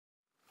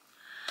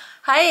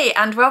Hey,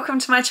 and welcome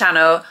to my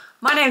channel.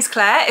 My name's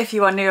Claire if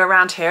you are new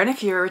around here, and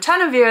if you're a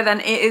returning viewer then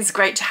it is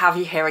great to have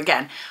you here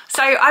again.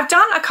 So I've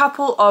done a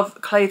couple of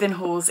clothing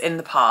hauls in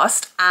the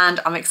past and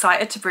I'm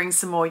excited to bring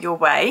some more your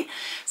way.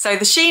 So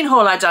the Shein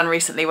haul I done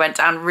recently went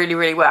down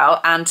really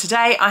well, and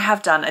today I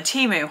have done a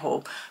Temu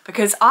haul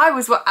because I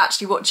was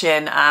actually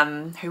watching,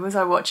 who was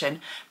I watching?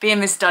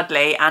 Being Miss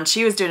Dudley, and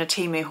she was doing a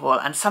Temu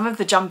haul and some of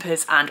the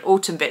jumpers and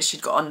autumn bits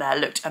she'd got on there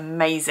looked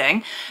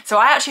amazing. So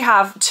I actually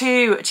have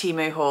two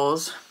Temu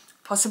hauls,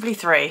 possibly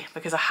three,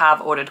 because I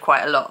have ordered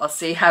quite a lot. I'll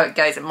see how it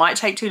goes. It might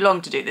take too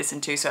long to do this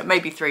in two, so it may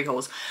be three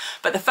hauls.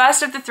 But the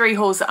first of the three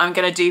hauls that I'm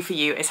going to do for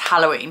you is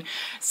Halloween.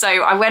 So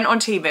I went on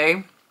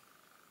Temu.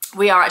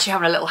 We are actually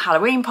having a little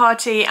Halloween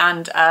party,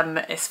 and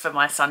it's for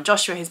my son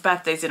Joshua. His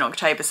birthday's in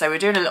October, so we're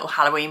doing a little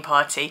Halloween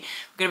party.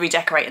 We're going to be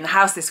decorating the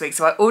house this week,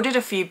 so I ordered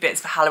a few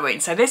bits for Halloween.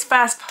 So this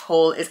first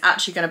haul is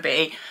actually going to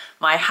be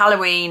my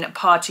Halloween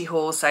party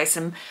haul, so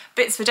some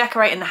bits for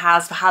decorating the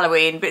house for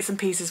Halloween, bits and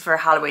pieces for a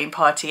Halloween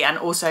party, and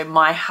also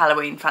my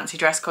Halloween fancy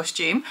dress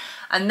costume.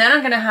 And then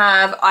I'm going to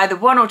have either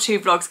one or two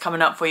vlogs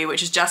coming up for you,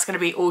 which is just going to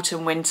be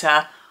autumn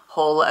winter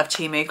haul of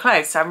Temu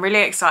clothes. So I'm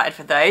really excited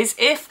for those.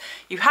 If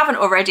you haven't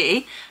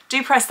already,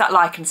 do press that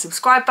like and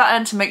subscribe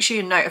button to make sure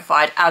you're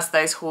notified as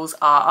those hauls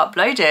are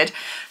uploaded.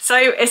 So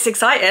it's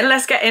exciting.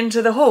 Let's get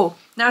into the haul.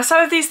 Now,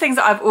 some of these things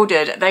that I've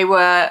ordered, they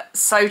were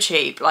so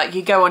cheap. Like,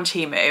 you go on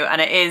Temu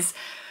and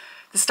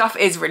the stuff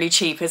is really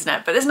cheap, isn't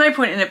it? But there's no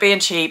point in it being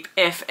cheap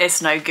if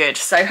it's no good.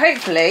 So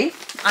hopefully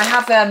I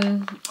have,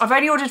 I've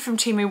only ordered from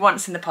Temu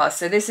once in the past.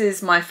 So this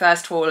is my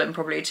first haul in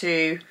probably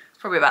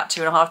about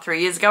 2.5, 3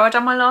 years ago I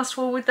done my last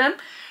haul with them.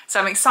 So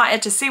I'm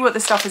excited to see what the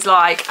stuff is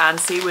like and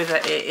see whether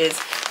it is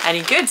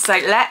any good. So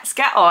let's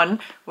get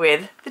on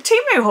with the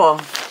Temu haul.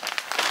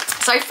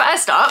 So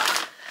first up,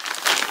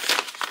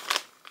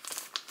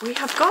 we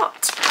have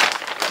got,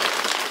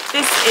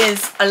 this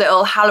is a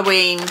little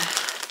Halloween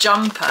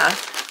jumper.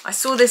 I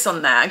saw this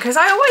on there because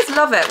I always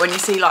love it when you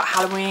see like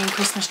Halloween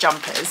Christmas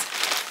jumpers,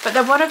 but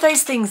they're one of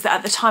those things that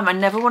at the time I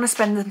never want to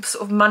spend the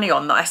sort of money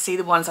on that I see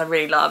the ones I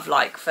really love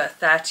like for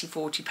 30,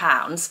 40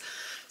 pounds.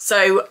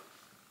 So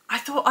I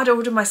thought I'd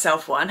order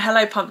myself one.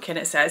 Hello Pumpkin,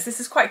 it says.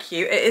 This is quite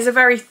cute. It is a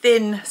very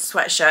thin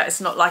sweatshirt.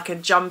 It's not like a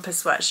jumper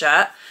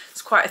sweatshirt.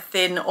 It's quite a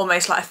thin,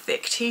 almost like a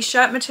thick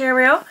t-shirt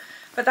material,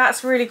 but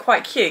that's really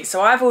quite cute.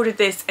 So I've ordered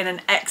this in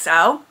an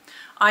XL.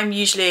 I'm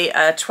usually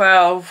a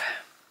 12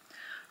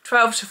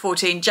 to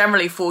 14,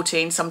 generally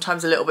 14,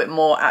 sometimes a little bit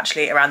more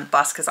actually around the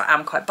bust because I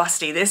am quite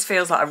busty. This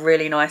feels like a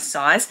really nice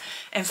size.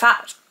 In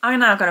fact, I'm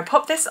now going to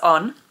pop this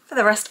on for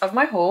the rest of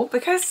my haul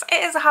because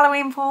it is a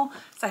Halloween haul,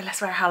 so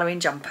let's wear a Halloween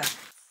jumper.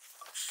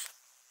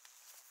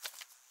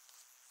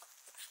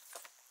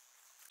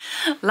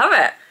 Love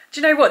it. Do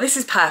you know what? This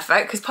is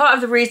perfect because part of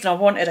the reason I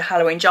wanted a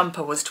Halloween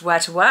jumper was to wear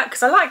to work,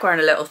 because I like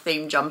wearing a little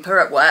themed jumper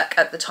at work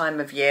at the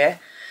time of year,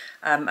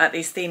 at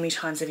these themey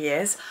times of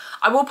years.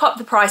 I will pop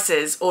the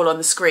prices all on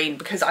the screen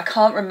because I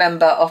can't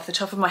remember off the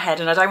top of my head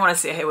and I don't want to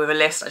sit here with a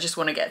list. I just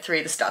want to get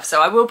through the stuff.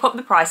 So I will pop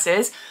the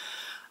prices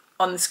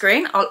on the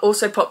screen. I'll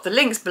also pop the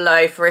links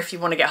below for if you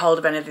want to get hold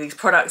of any of these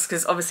products,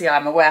 because obviously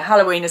I'm aware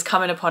Halloween is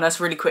coming upon us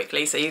really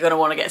quickly, so you're going to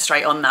want to get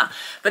straight on that.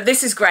 But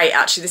this is great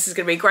actually. This is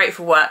going to be great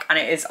for work and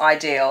it is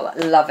ideal.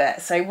 Love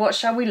it. So what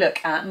shall we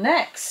look at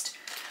next?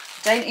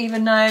 Don't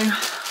even know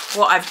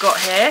what I've got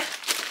here.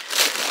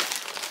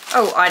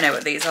 Oh, I know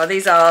what these are.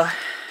 These are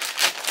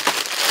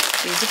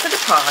for the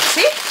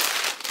party.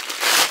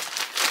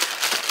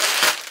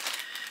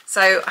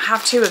 So I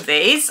have two of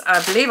these.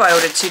 I believe I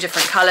ordered two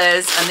different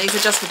colours, and these are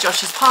just for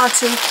Josh's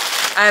party.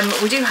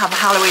 We do have a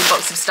Halloween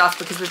box of stuff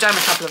because we've done a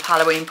couple of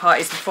Halloween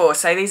parties before,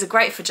 so these are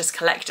great for just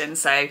collecting.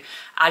 So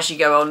as you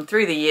go on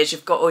through the years,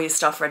 you've got all your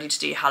stuff ready to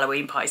do your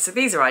Halloween parties. So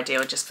these are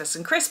ideal just for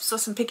some crisps or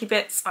some picky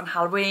bits on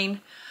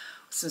Halloween,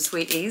 some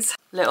sweeties.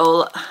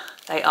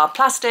 They are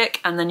plastic,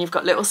 and then you've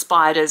got little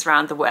spiders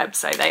around the web,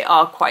 so they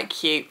are quite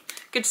cute.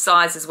 Good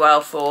size as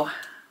well for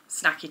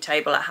snacky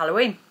table at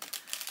Halloween.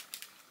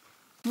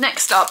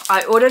 Next up,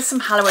 I ordered some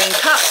Halloween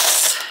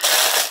cups.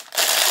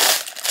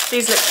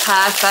 These look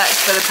perfect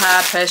for the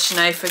purpose, you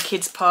know, for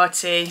kids'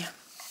 party.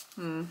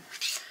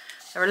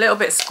 They're a little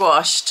bit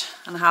squashed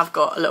and have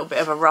got a little bit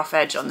of a rough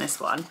edge on this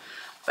one.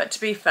 But to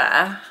be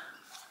fair,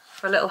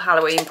 for a little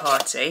Halloween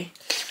party,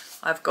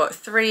 I've got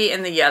 3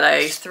 in the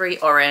yellow, 3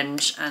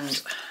 orange,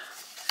 and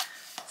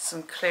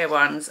some clear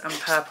ones and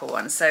purple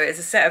ones. So it's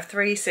a set of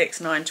 3,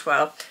 6, 9,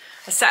 12.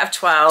 A set of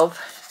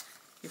 12.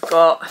 You've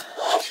got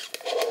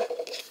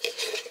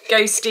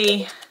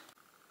Ghosty,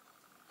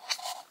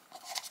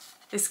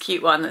 this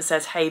cute one that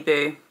says Hey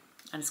Boo,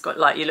 and it's got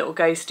like your little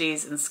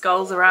ghosties and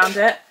skulls around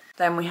it.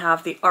 Then we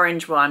have the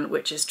orange one,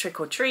 which is Trick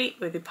or Treat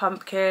with the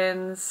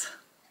pumpkins.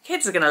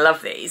 Kids are gonna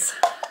love these.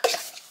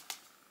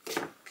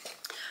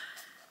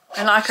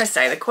 And like I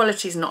say, the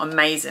quality's not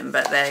amazing,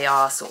 but they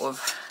are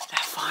they're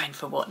fine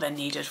for what they're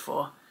needed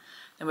for.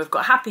 Then we've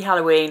got Happy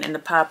Halloween in the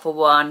purple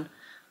one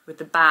with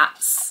the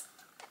bats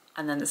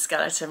and then the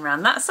skeleton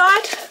around that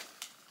side.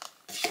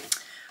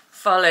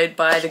 Followed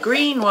by the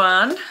green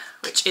one,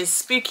 which is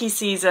Spooky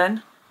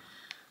Season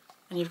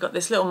And you've got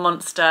this little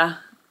monster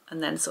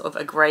and then sort of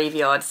a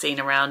graveyard scene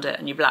around it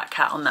and your black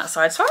cat on that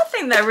side. So I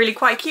think they're really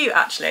quite cute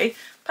actually.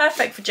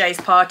 Perfect for Jay's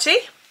party.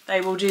 They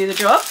will do the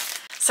job.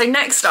 So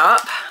next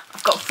up,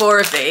 I've got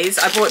 4 of these.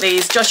 I bought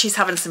these. Joshy's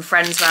having some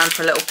friends round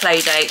for a little play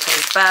date for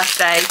his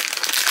birthday.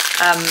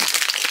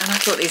 And I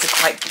thought these are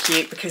quite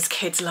cute because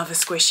kids love a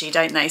squishy,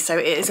 don't they? So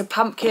it is a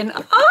pumpkin.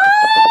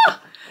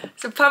 Ah!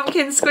 It's a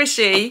pumpkin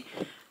squishy.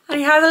 And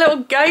he has a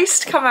little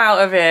ghost come out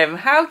of him.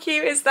 How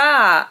cute is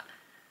that?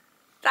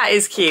 That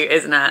is cute,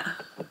 isn't it?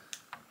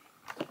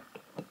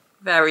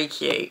 Very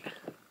cute.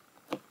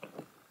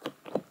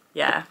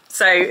 Yeah.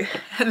 So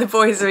the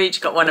boys have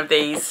each got one of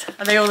these.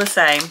 Are they all the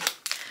same?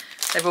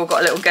 They've all got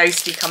a little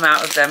ghosty come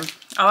out of them.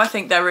 Oh, I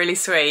think they're really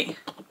sweet.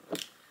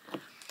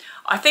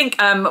 I think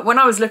when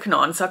I was looking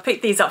on, so I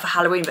picked these up for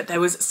Halloween, but there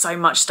was so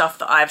much stuff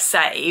that I've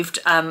saved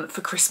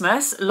for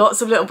Christmas.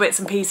 Lots of little bits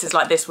and pieces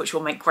like this, which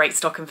will make great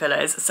stocking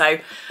fillers. So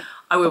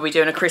I will be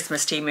doing a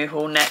Christmas Temu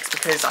haul next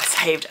because I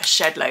saved a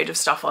shed load of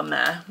stuff on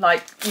there.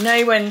 Like, you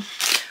know, when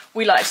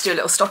we like to do a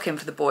little stocking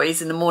for the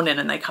boys in the morning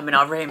and they come in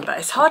our room, but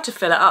it's hard to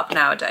fill it up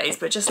nowadays,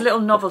 but just little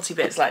novelty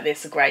bits like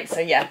this are great. So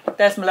yeah,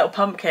 there's my little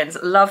pumpkins.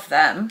 Love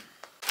them.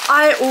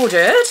 I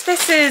ordered,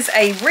 this is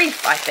a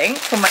wreath, I think,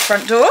 for my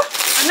front door.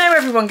 I know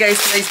everyone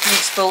goes for those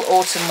beautiful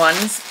autumn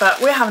ones,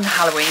 but we're having a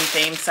Halloween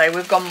theme, so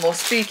we've gone more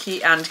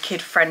spooky and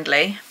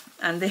kid-friendly.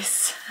 And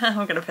this, I'm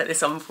going to put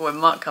this on for when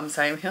Mark comes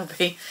home. He'll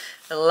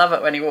love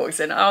it when he walks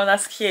in. Oh,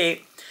 that's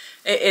cute.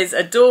 It is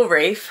a door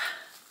wreath.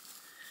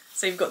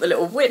 So you've got the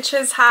little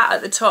witch's hat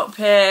at the top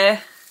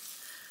here.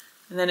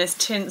 And then it's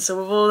tinsel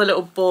with all the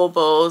little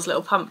baubles,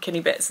 little pumpkin-y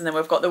bits, and then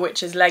we've got the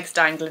witch's legs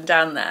dangling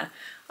down there.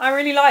 I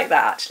really like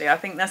that actually. I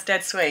think that's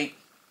dead sweet.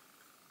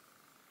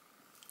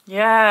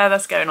 Yeah,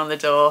 that's going on the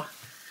door.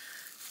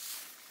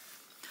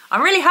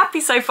 I'm really happy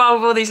so far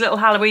with all these little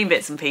Halloween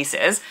bits and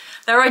pieces.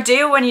 They're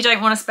ideal when you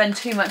don't want to spend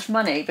too much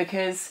money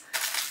because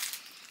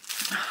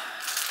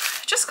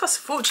it just costs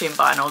a fortune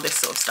buying all this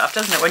sort of stuff,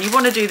 doesn't it? When you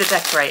want to do the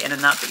decorating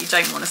and that, but you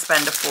don't want to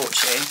spend a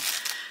fortune.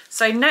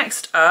 So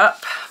next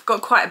up, I've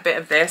got quite a bit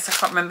of this. I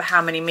can't remember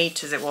how many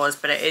meters it was,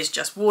 but it is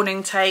just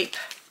warning tape,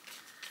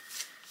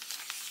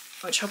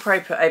 which I'll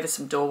probably put over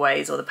some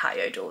doorways or the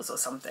patio doors or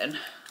something.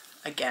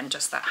 Again,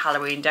 just that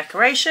Halloween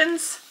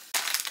decorations.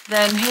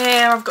 Then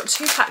here I've got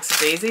 2 packs of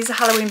these. These are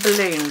Halloween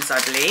balloons,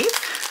 I believe.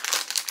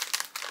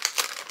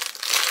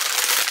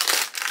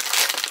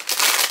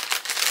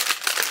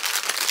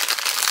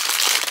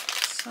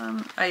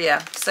 Oh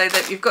yeah, so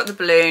that you've got the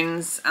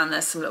balloons and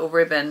there's some little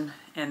ribbon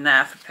in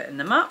there for putting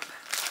them up.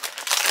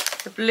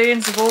 The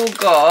balloons have all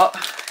got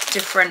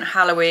different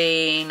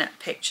Halloween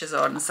pictures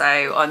on.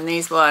 So on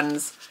these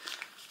ones,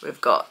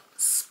 we've got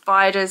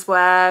spider's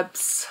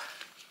webs,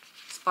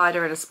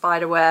 spider in a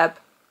spider web.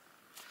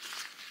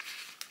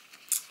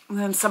 And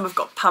then some have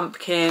got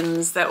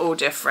pumpkins, they're all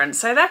different.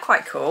 So they're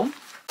quite cool.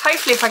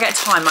 Hopefully if I get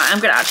time, I am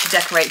going to actually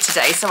decorate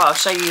today. So I'll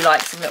show you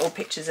like some little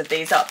pictures of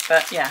these up.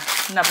 But yeah,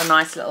 another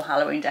nice little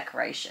Halloween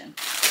decoration.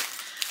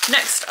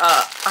 Next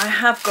up, I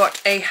have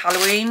got a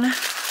Halloween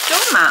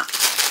doormat.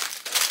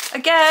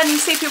 Again, you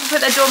see people put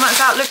their doormats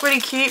out, look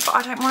really cute, but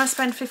I don't want to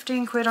spend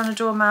 15 quid on a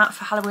doormat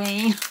for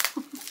Halloween.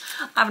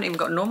 I haven't even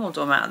got a normal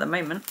doormat at the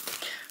moment.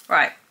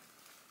 Right,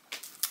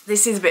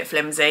 this is a bit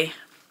flimsy,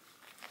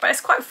 but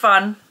it's quite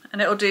fun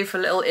and it'll do for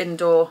a little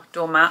indoor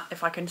doormat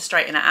if I can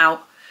straighten it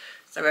out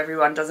so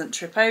everyone doesn't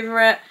trip over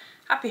it.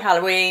 Happy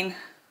Halloween.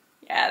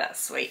 Yeah,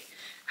 that's sweet.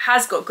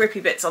 Has got grippy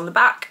bits on the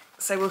back,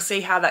 so we'll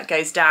see how that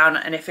goes down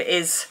and if it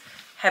is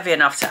heavy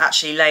enough to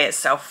actually lay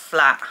itself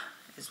flat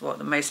is what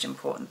the most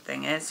important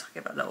thing is. I'll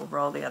give it a little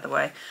roll the other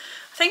way.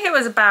 I think it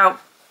was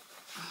about,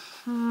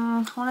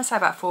 I want to say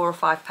about £4 or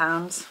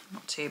 £5,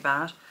 not too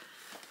bad.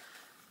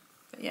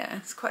 But yeah,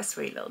 it's quite a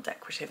sweet little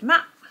decorative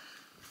mat.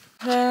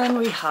 Then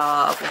we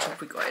have, what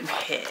have we got in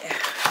here?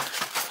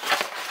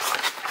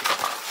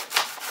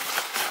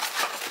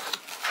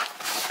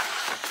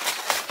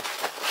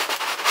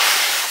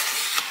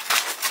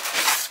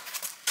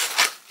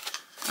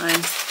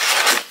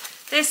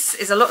 This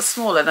is a lot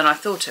smaller than I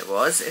thought it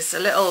was. It's a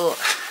little,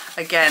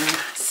 again,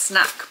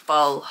 snack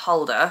bowl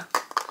holder.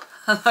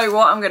 Although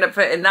what I'm going to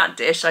put in that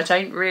dish, I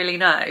don't really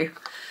know.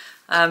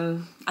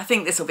 I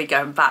think this will be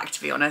going back,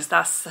 to be honest.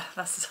 That's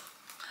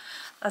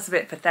a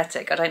bit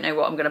pathetic. I don't know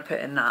what I'm going to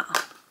put in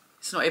that.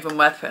 It's not even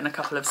worth putting a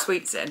couple of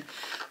sweets in.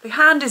 The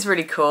hand is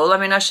really cool. I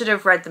mean, I should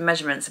have read the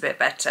measurements a bit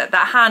better.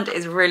 That hand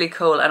is really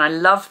cool and I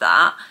love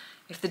that.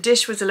 If the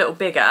dish was a little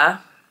bigger,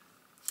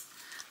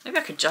 maybe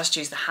I could just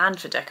use the hand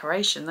for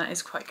decoration. That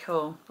is quite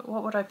cool. But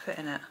what would I put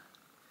in it?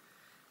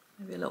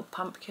 Maybe a little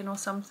pumpkin or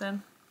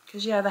something.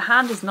 Because yeah, the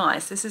hand is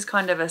nice. This is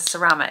kind of a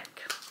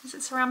ceramic. Is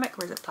it ceramic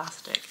or is it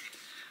plastic? It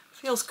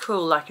feels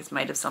cool like it's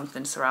made of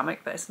something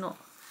ceramic, but it's not.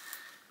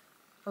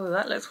 Oh,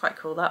 that looks quite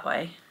cool that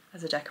way.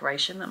 As a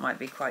decoration, that might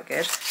be quite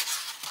good.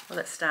 Will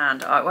it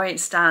stand? Oh, it won't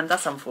stand.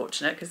 That's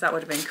unfortunate because that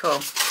would have been cool.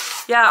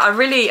 Yeah,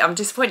 I'm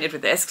disappointed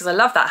with this because I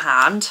love that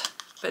hand.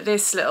 But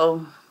this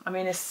little, I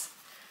mean, it's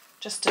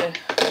just to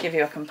give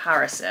you a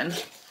comparison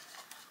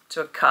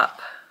to a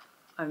cup.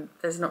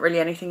 there's not really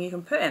anything you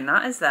can put in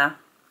that, is there?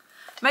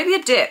 Maybe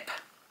a dip.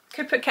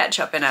 Could put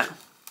ketchup in it.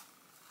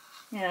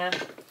 Yeah.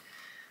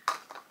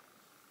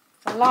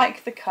 I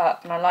like the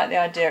cup and I like the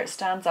idea. It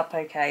stands up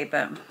okay,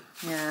 but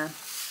yeah.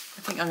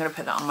 I think I'm going to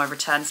put that on my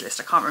returns list.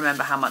 I can't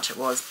remember how much it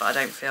was, but I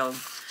don't feel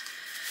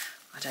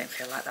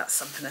like that's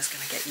something that's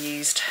going to get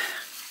used.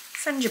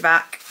 Send you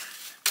back.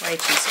 Way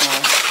too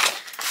small.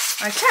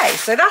 Okay,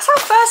 so that's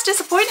our first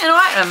disappointing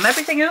item.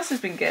 Everything else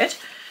has been good.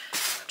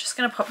 I'm just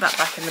going to pop that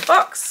back in the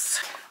box.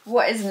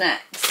 What is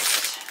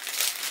next?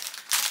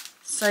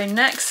 So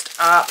next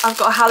up, I've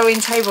got a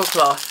Halloween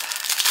tablecloth.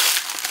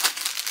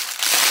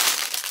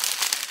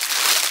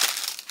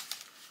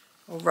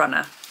 Or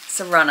runner. It's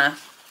a runner.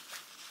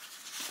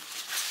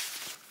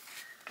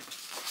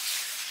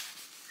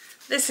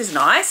 This is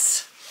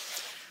nice.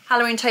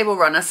 Halloween table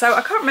runner. So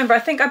I can't remember, I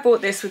think I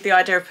bought this with the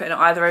idea of putting it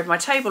either over my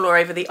table or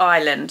over the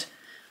island.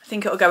 I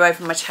think it'll go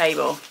over my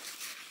table.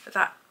 But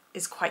that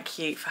is quite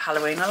cute for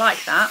Halloween. I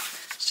like that.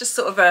 It's just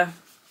sort of a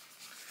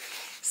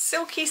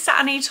silky,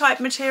 satiny type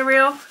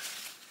material.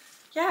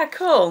 Yeah,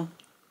 cool.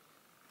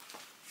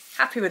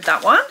 Happy with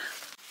that one.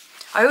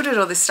 I ordered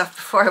all this stuff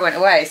before I went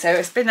away, so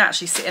it's been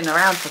actually sitting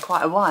around for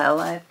quite a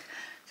while. I've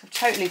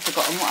totally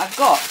forgotten what I've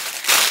got.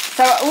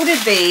 So I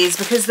ordered these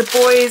because the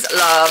boys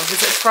love,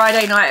 is it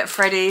Friday Night at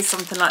Freddy's,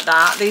 something like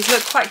that. These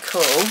look quite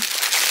cool.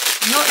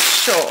 I'm not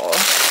sure.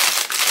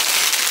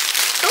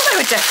 I thought they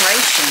were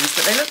decorations,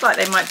 but they look like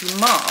they might be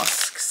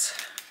masks.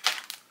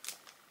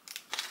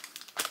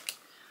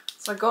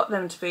 So I got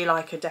them to be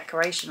like a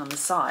decoration on the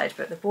side,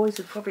 but the boys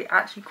would probably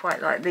actually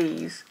quite like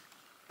these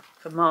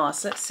for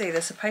masks. Let's see,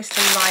 they're supposed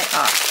to light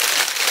up.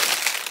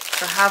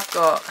 So I have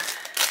got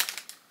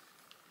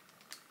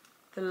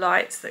the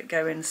lights that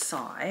go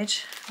inside.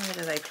 Where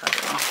do they plug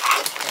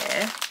in?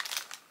 Here.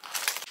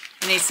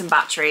 You need some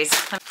batteries.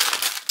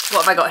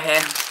 What have I got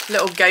here?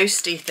 Little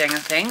ghosty thing, I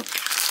think.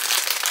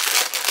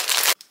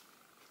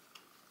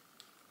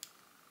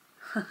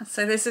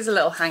 So this is a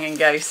little hanging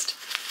ghost.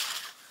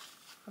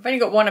 I've only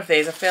got one of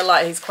these. I feel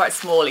like he's quite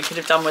small. He could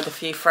have done with a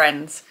few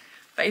friends.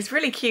 But he's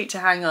really cute to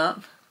hang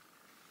up.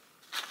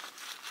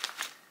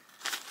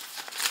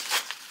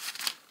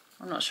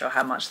 I'm not sure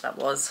how much that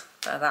was,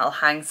 but that'll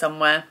hang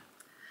somewhere.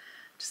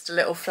 Just a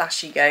little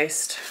flashy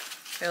ghost.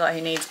 I feel like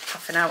he needs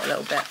puffing out a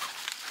little bit.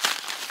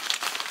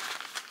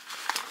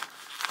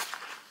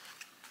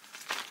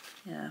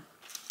 Yeah.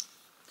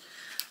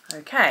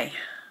 Okay.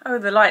 Oh,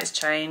 the lights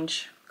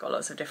change. Got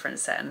lots of different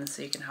settings,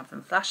 so you can have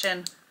them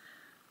flashing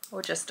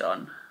or just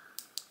on.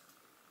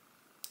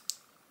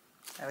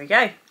 There we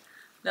go.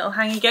 Little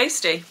hangy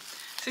ghosty.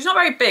 So he's not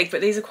very big,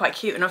 but these are quite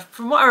cute. And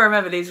from what I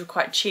remember, these were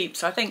quite cheap.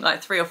 So I think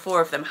like 3 or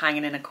 4 of them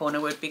hanging in a corner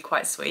would be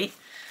quite sweet.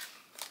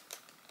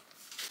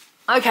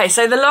 Okay,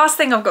 so the last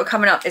thing I've got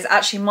coming up is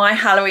actually my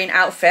Halloween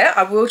outfit.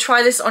 I will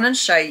try this on and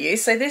show you.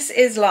 So this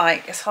is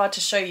like, it's hard to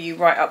show you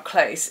right up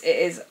close. It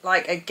is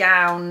like a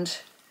gowned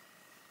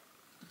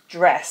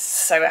dress.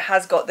 So it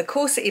has got the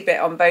corsety bit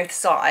on both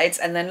sides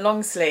and then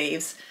long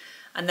sleeves.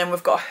 And then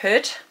we've got a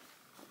hood.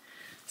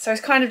 So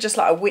it's kind of just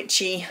like a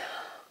witchy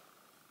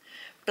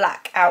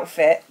black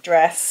outfit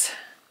dress.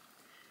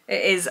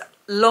 It is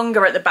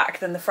longer at the back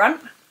than the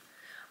front.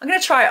 I'm going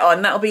to try it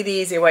on. That'll be the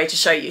easier way to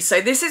show you.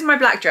 So this is my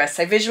black dress.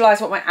 So visualise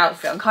what my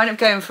outfit. I'm kind of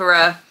going for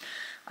a,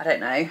 I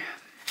don't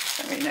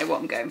really know what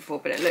I'm going for,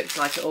 but it looks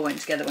like it all went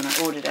together when I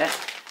ordered it.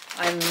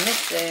 I'm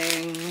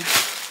missing,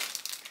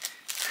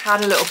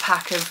 had a little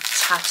pack of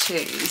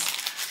tattoos.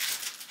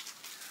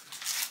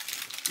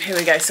 Here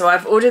we go. So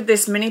I've ordered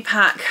this mini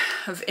pack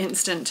of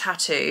instant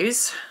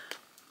tattoos,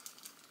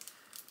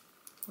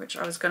 which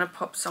I was going to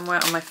pop somewhere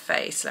on my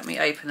face. Let me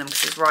open them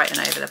because it's writing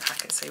over the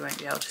packet so you won't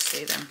be able to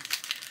see them.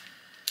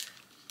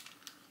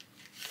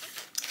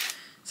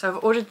 So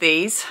I've ordered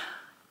these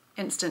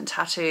instant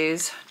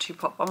tattoos to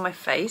pop on my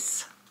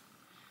face.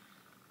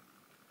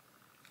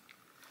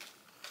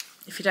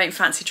 If you don't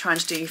fancy trying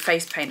to do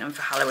face paint them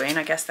for Halloween,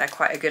 I guess they're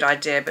quite a good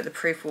idea, but the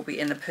proof will be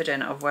in the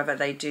pudding of whether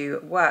they do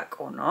work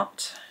or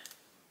not.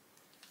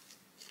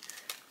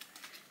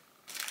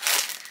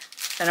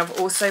 Then I've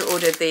also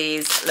ordered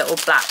these little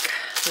black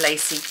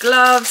lacy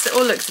gloves. It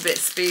all looks a bit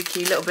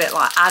spooky, a little bit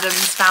like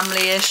Addams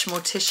Family-ish,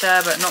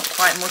 Morticia, but not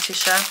quite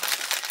Morticia.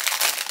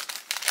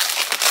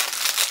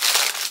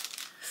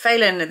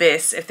 Failing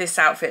this, if this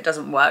outfit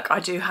doesn't work, I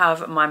do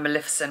have my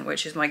Maleficent,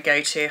 which is my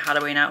go-to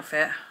Halloween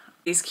outfit.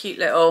 These cute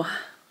little,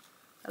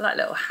 I like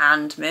little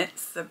hand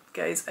mitts that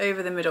goes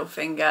over the middle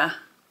finger.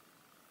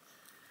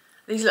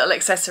 These little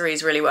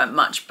accessories really weren't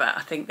much, but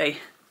I think they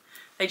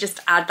just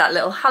add that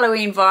little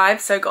Halloween vibe.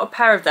 So got a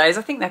pair of those.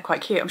 I think they're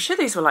quite cute. I'm sure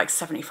these were like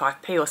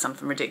 75p or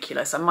something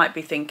ridiculous. I might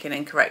be thinking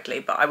incorrectly,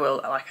 but I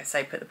will, like I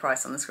say, put the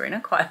price on the screen. I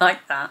quite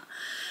like that.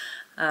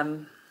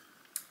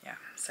 Yeah,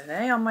 so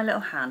they are my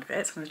little hand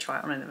bits. I'm going to try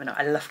it on in a minute.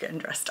 I love getting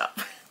dressed up.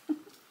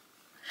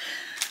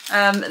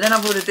 Then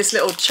I've ordered this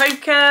little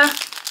choker.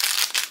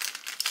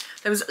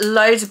 There was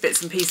loads of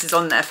bits and pieces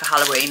on there for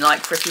Halloween, like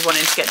for if you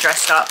wanted to get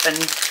dressed up and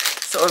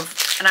sort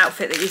of an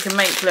outfit that you can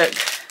make look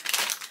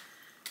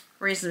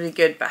reasonably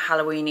good but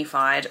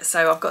Halloweenified.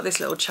 So I've got this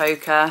little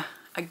choker.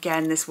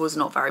 Again, this was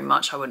not very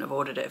much. I wouldn't have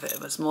ordered it if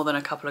it was more than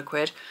a couple of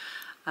quid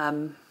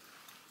to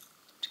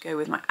go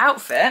with my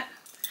outfit.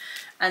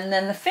 And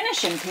then the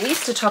finishing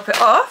piece to top it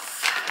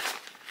off,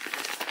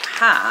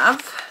 I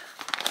have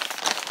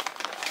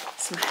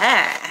some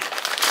hair.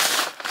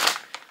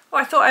 Oh,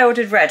 I thought I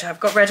ordered red. I've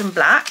got red and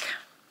black.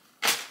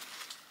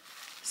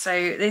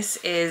 So this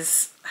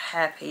is a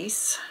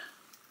hairpiece.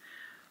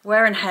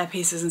 Wearing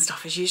hairpieces and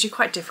stuff is usually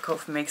quite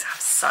difficult for me because I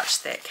have such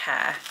thick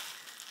hair.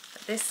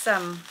 But this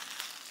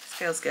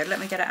feels good. Let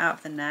me get it out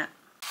of the net.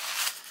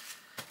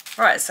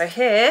 Right, so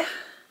here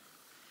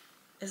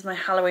is my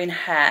Halloween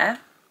hair.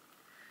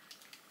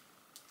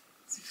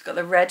 So it's got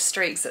the red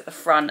streaks at the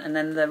front and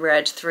then the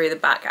red through the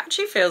back.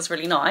 Actually feels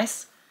really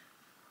nice.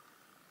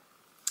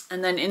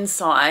 And then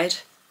inside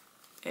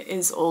it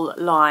is all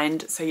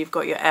lined, so you've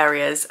got your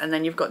areas, and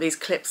then you've got these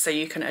clips so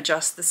you can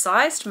adjust the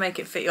size to make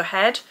it fit your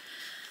head.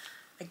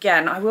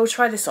 Again, I will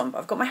try this on, but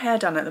I've got my hair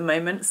done at the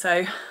moment,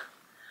 so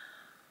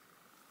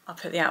I'll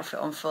put the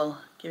outfit on full,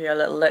 give you a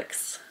little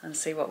looks and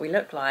see what we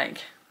look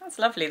like. That's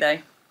lovely though.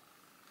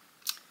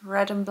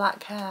 Red and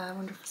black hair, I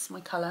wonder if it's my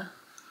colour.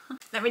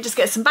 Let me just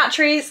get some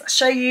batteries,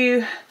 show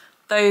you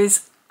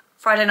those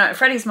Friday Night at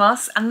Freddy's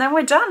masks, and then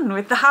we're done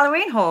with the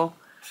Halloween haul.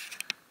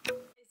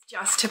 It's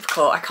just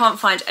typical. I can't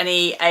find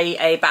any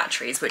AA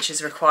batteries, which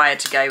is required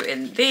to go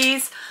in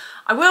these.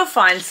 I will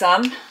find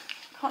some.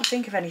 I can't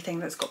think of anything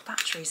that's got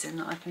batteries in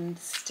that I can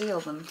steal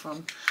them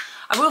from.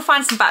 I will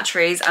find some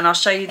batteries and I'll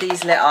show you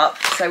these lit up.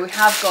 So we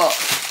have got,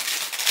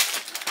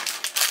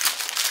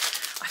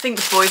 I think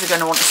the boys are going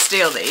to want to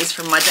steal these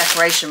from my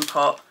decoration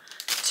pot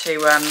to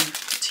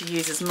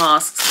use as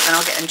masks, and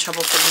I'll get in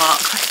trouble from Mark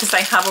because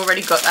they have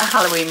already got their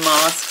Halloween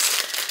masks.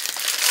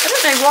 I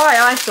don't know why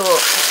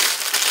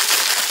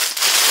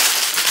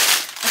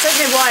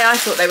I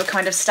thought they were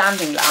kind of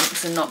standing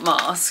lamps and not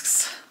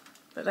masks,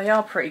 but they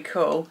are pretty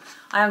cool.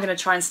 I am going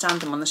to try and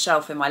stand them on the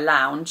shelf in my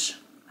lounge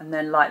and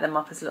then light them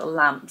up as little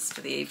lamps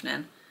for the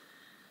evening.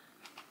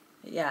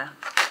 But yeah,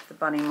 the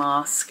bunny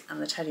mask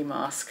and the teddy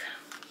mask.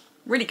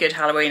 Really good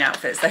Halloween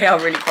outfits. They are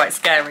really quite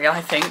scary,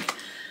 I think.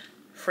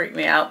 Freak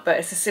me out, but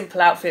it's a simple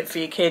outfit for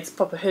your kids.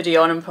 Pop a hoodie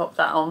on and pop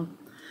that on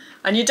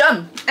and you're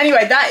done.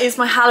 Anyway, that is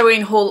my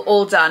Halloween haul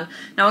all done.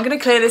 Now I'm going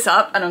to clear this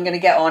up and I'm going to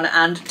get on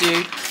and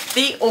do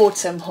the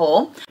autumn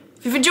haul.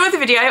 If you've enjoyed the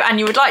video and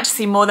you would like to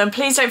see more, then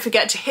please don't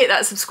forget to hit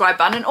that subscribe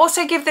button and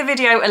also give the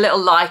video a little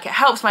like. It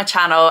helps my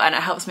channel and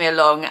it helps me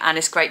along, and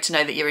it's great to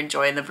know that you're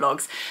enjoying the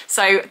vlogs.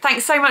 So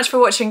thanks so much for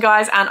watching,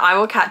 guys, and I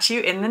will catch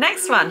you in the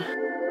next one.